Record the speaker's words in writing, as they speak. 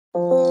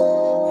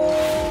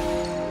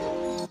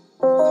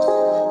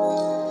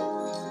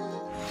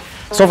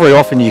It's not very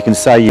often you can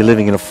say you're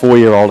living in a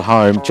 4-year-old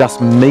home just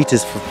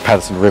metres from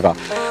Patterson River.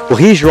 Well,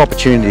 here's your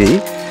opportunity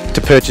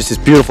to purchase this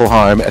beautiful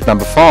home at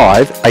number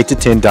 5, 8 to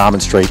 10 Dahmen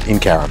Street in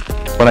Carrum.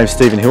 My name's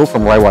Stephen Hill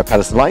from Railway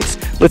Patterson Lakes.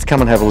 Let's come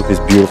and have a look at this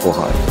beautiful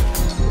home.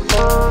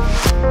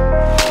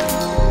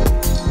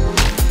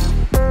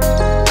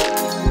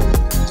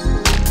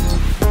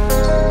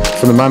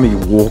 From the moment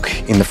you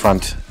walk in the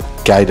front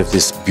gate of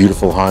this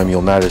beautiful home,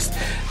 you'll notice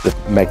the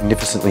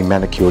magnificently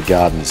manicured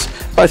gardens,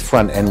 both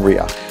front and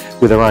rear,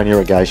 with their own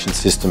irrigation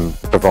system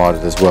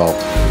provided as well.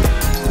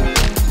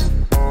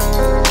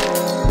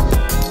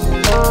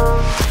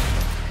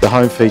 The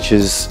home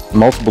features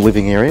multiple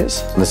living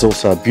areas, and there's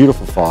also a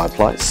beautiful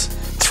fireplace,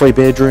 3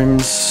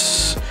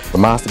 bedrooms. The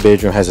master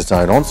bedroom has its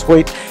own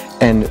ensuite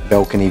and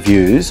balcony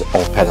views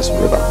of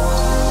Patterson River.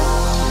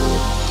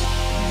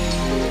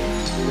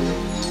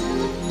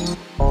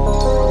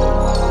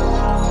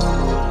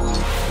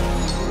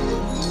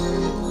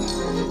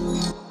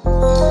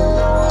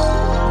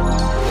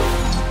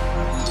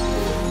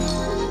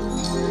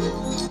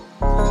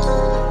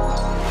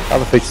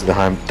 Other features of the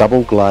home: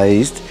 double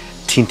glazed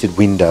tinted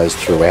windows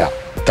throughout.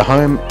 The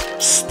home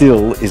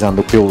still is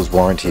under builder's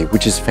warranty,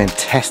 which is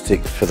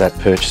fantastic for that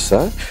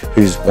purchaser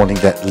who's wanting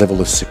that level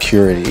of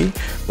security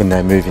when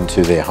they move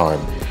into their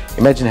home.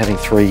 Imagine having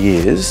 3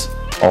 years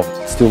of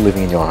still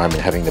living in your home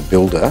and having the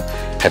builder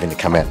having to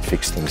come out and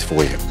fix things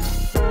for you.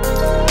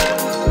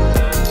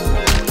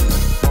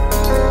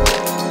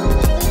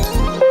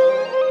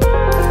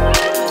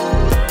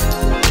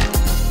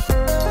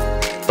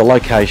 The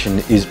location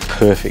is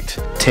perfect.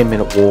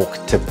 10-minute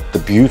walk to the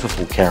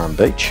beautiful Carrum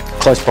Beach,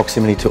 close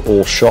proximity to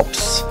all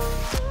shops,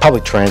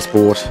 public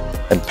transport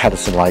and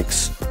Patterson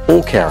Lakes,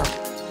 all Carrum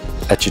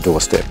at your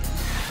doorstep.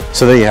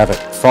 So there you have it,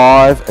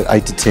 5 at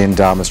 8 to 10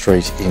 Dahmen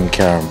Street in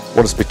Carrum.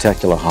 What a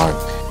spectacular home.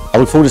 I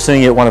look forward to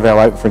seeing you at one of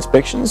our open for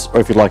inspections, or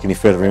if you'd like any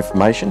further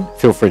information,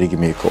 feel free to give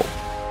me a call.